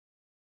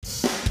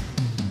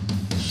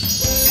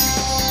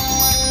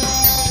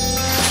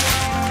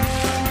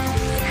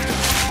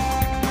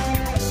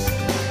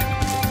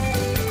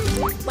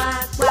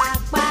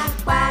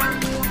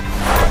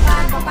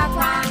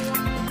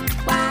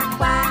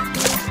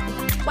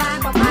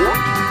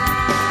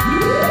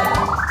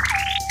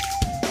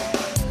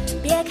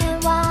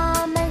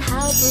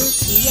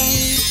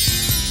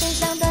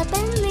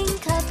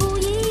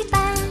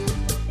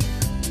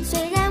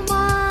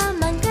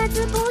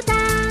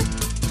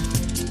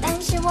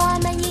我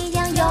们一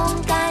样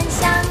勇敢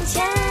向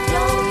前，勇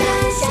敢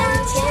向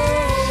前。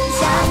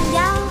想要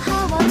和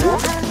我做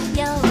朋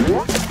友，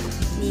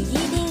你一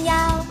定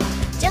要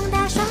睁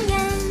大双眼。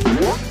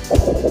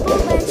不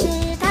管池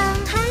塘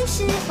还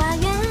是花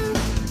园，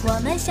我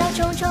们小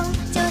虫虫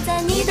就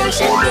在你的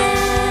身边。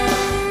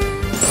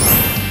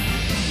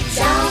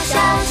小小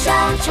小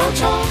虫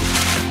虫，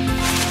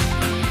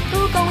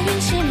蒲公英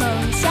是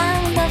梦想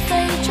的飞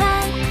船。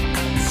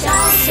小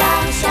小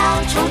小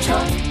虫虫，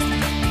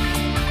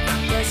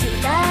游戏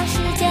的时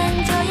间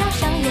就要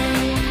上演。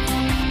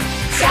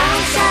小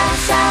小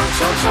小虫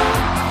虫，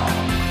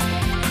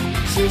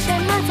是什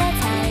么在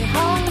彩虹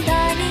的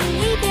另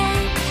一边？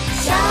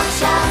小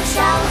小小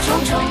虫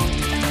虫，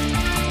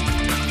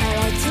快来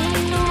进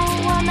入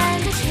我们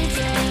的世界。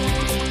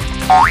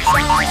小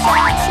小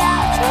小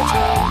虫虫，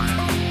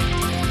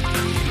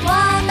我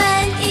们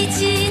一起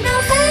闹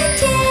翻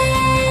天。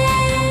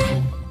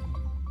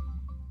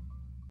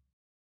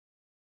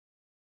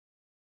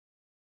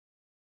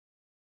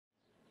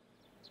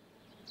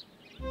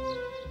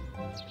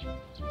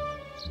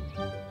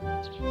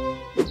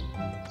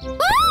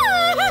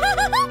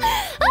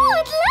Oh,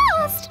 at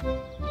last!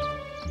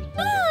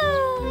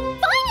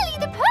 Finally,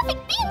 the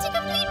perfect bean to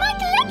complete my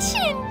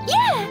collection!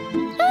 Yeah!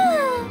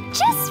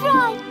 Just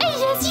right!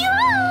 Yes, you are!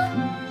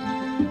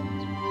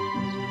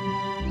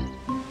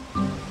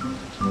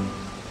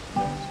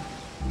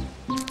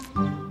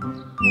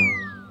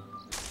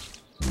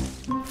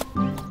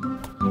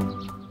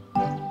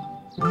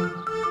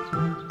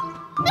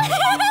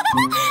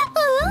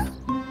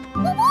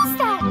 What was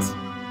that?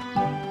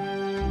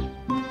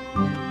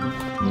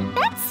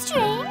 That's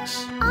strange.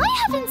 I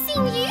haven't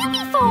seen you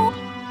before.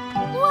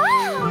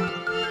 Wow!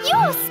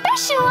 You're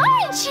special,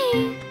 aren't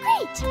you?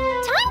 Great!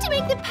 Time to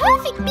make the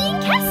perfect bean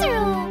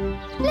casserole.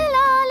 La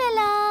la la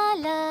la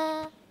la.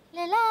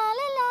 La la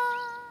la la.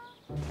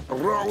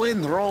 Roll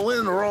in, roll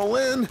in, roll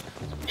in.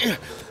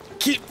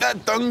 Keep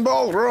that dung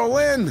ball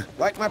rolling,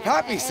 like my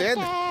pappy said.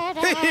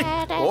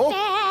 Oh.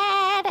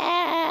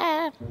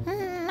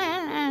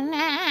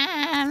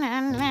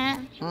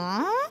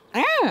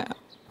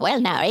 Well,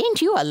 now,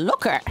 ain't you a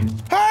looker?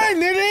 Hi,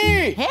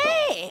 Niddy!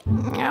 Hey,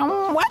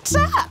 what's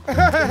up?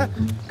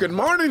 Good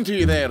morning to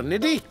you there,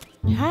 Niddy.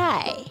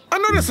 Hi. I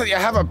noticed that you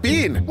have a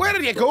bean. Where are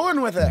you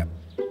going with it?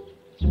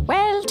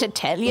 Well, to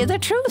tell you the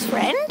truth,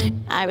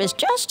 friend, I was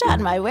just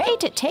on my way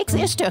to take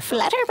this to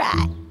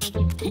Flutterby.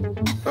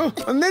 Oh,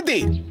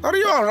 Niddy, are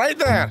you all right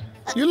there?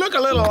 You look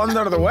a little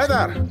under the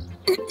weather.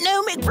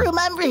 No, McBroom,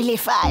 I'm really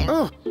fine.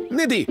 Oh,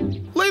 Niddy,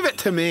 leave it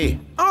to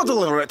me. I'll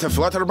deliver it to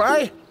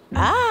Flutterby.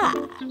 Ah,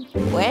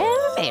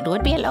 well, it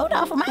would be a load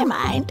off of my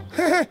mind.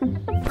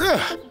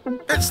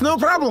 It's no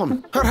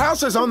problem. Her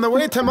house is on the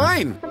way to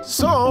mine,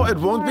 so it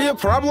won't be a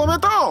problem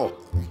at all.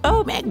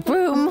 Oh,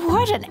 McBroom,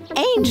 what an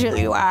angel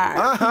you are.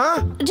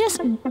 Uh-huh. Just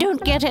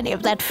don't get any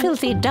of that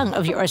filthy dung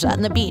of yours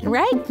on the bean,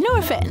 right? No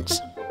offense.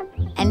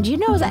 And you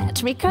know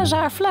that's because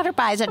our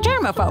Flutterby's a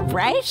germaphobe,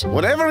 right?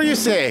 Whatever you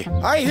say.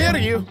 I hear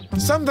you.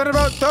 Something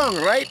about dung,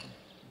 right?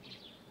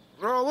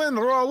 Roll in,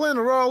 roll in,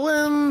 roll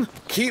in.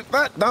 Keep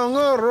that dung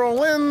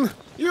rolling.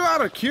 You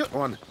are a cute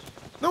one.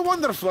 No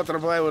wonder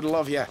Flutterby would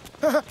love you.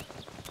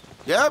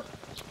 Yep,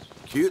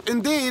 cute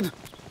indeed.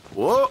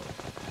 Whoa.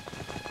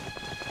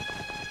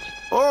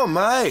 Oh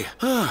my.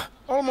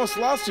 Almost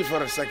lost you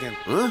for a second.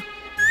 Huh?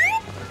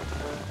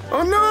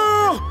 Oh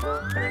no!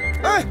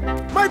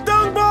 My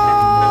dung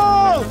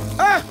ball!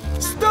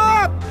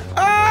 Stop!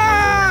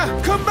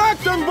 Come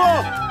back, dung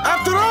ball!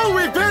 After all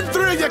we've been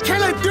through, you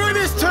cannot do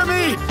this to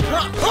me!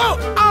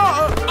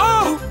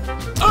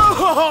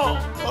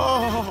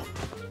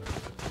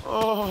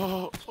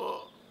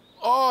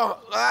 Oh,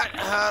 that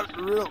hurt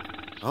real...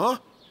 Huh?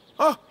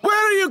 Oh,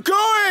 where are you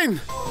going?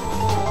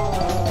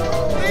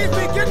 Leave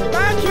me, get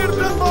back here,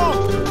 dung ball!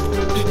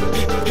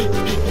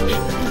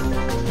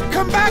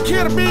 Come back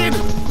here, bean!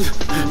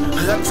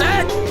 That's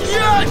it!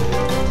 Yeah!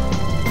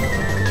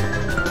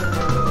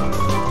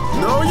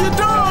 No, you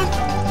don't!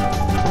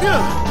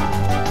 Yeah!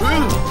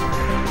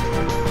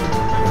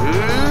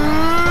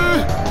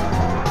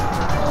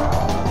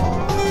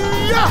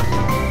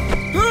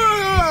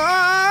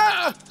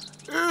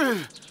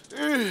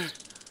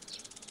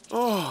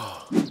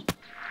 Oh.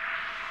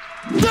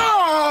 No!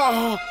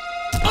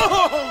 Oh!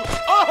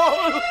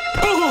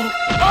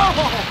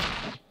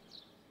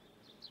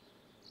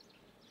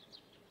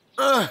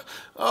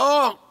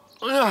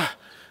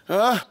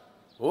 Oh!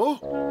 Oh!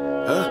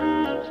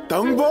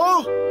 Dung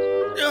ball?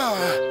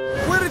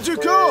 Where did you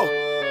go?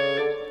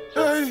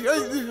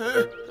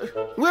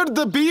 Where'd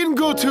the bean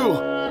go to?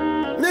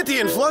 Nitty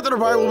and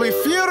Flutterby will be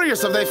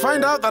furious if they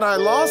find out that I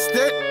lost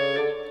it.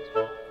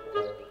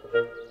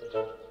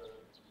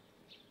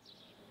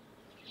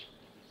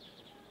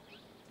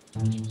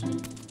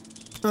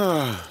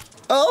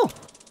 Oh,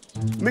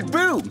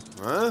 McBroom.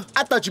 Huh?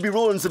 I thought you'd be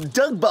rolling some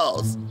dung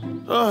balls.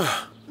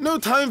 No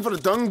time for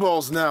dung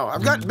balls now.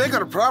 I've got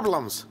bigger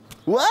problems.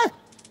 What?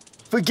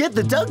 Forget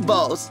the dung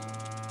balls.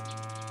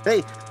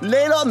 Hey,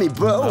 lay it on me,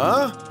 bro.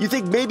 Huh? You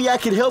think maybe I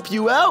can help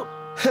you out?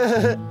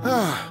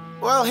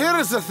 Well, here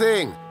is the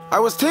thing. I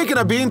was taking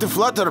a bean to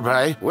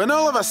Flutterby when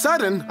all of a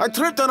sudden I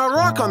tripped on a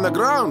rock on the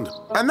ground.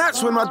 And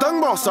that's when my dung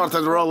ball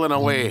started rolling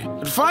away.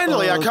 And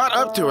finally I caught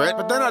up to it,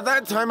 but then at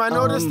that time I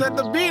noticed that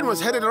the bean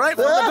was headed right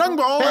for the dung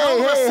ball. Hey, and all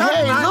of a hey,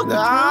 sudden hey, look,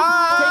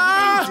 take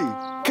it easy.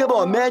 Come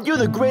on, man, you're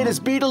the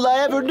greatest beetle I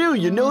ever knew,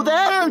 you know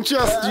that? I'm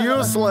just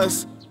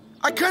useless.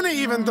 I couldn't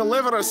even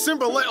deliver a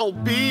simple little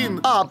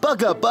bean. Aw,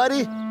 buck up,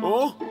 buddy.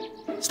 Oh?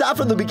 Start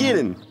from the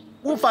beginning.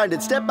 We'll find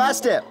it step by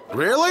step.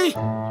 Really?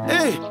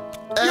 Hey,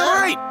 you're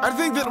right. I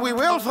think that we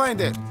will find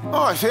it.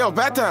 Oh, I feel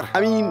better. I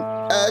mean,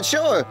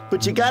 sure,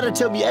 but you gotta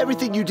tell me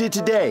everything you did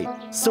today,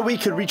 so we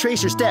could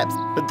retrace your steps.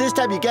 But this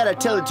time you gotta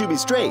tell it to me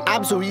straight.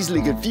 I'm so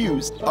easily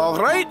confused. All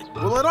right.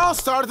 Well, it all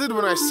started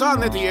when I saw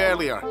Nitty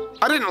earlier.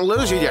 I didn't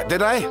lose you yet,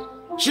 did I?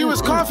 She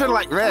was coughing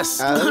like this.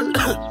 And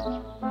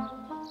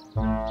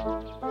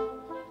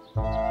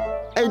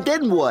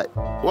then what?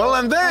 Well,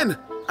 and then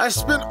I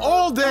spent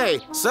all day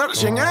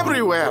searching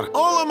everywhere,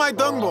 all of my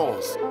dung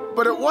balls.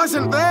 But it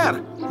wasn't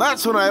there.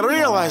 That's when I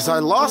realized I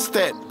lost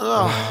it.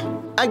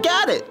 Ugh. I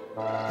got it.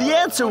 The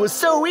answer was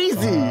so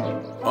easy.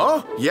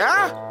 Oh,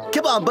 yeah?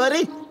 Come on,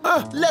 buddy.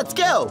 Let's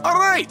go. All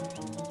right.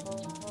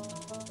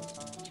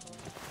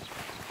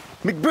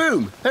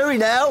 McBroom, hurry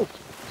now.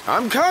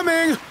 I'm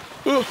coming.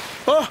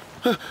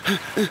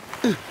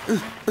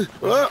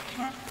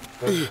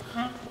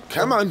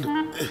 Come on.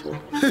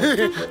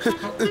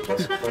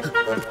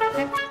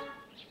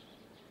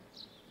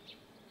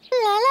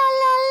 La la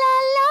la la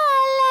la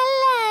la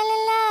la la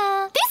la.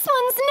 This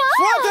one's nice.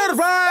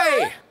 Flutterby!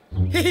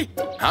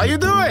 How you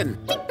doing?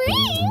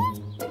 McBroom?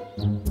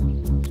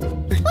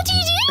 What are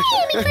you doing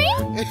here,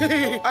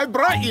 McBroom? I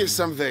brought you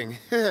something.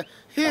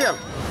 Here.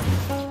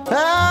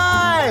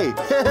 Hi!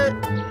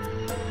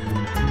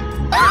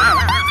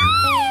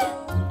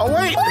 Oh,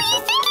 wait. What were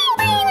you thinking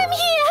bringing them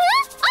here,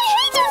 huh? I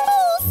hate dung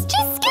balls.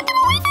 Just get them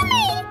away from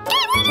me.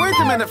 Get rid of Wait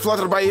a minute,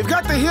 Flutterby. You've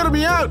got to hear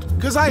me out.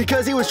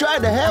 Because he was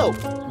trying to help.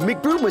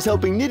 McBroom was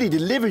helping Nitty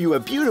deliver you a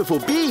beautiful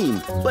bean,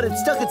 but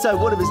it's stuck inside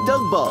one of his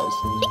dung balls.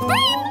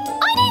 McBroom,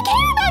 I don't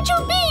care about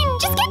your bean.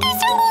 Just get those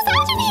dung balls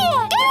out of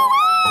here. Go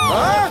away.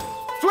 Huh?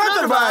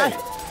 Flutterby!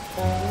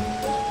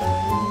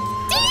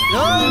 Oh!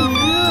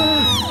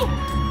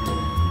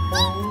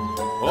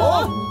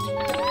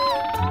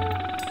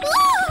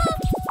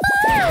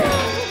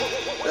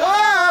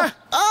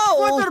 Oh!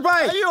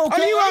 Flutterby! Are you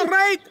okay? Are you all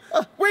right?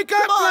 Wake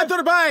up, Come on.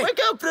 Flutterby! Wake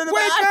up, Flutterby!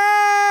 Wake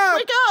up!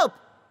 Wake up!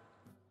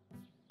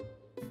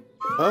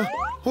 Huh?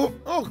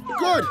 Oh,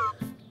 good.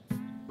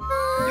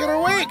 You're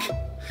awake.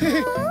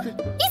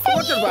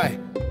 Flutterby,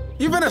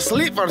 you've been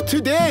asleep for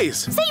 2 days.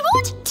 Say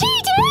what? 2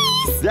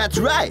 days? That's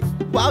right.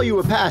 While you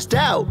were passed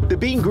out, the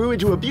bean grew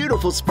into a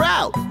beautiful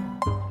sprout. Wow!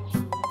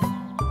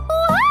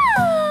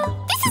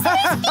 This is the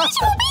most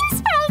beautiful bean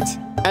sprout.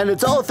 And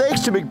it's all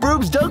thanks to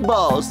McBroom's dung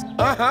balls.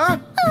 Uh-huh.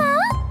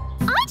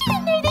 I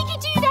didn't know they could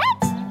do that.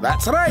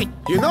 That's right.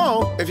 You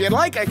know, if you'd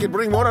like, I could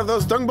bring more of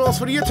those dung balls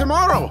for you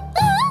tomorrow. No,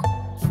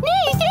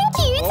 thank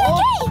you. It's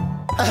okay.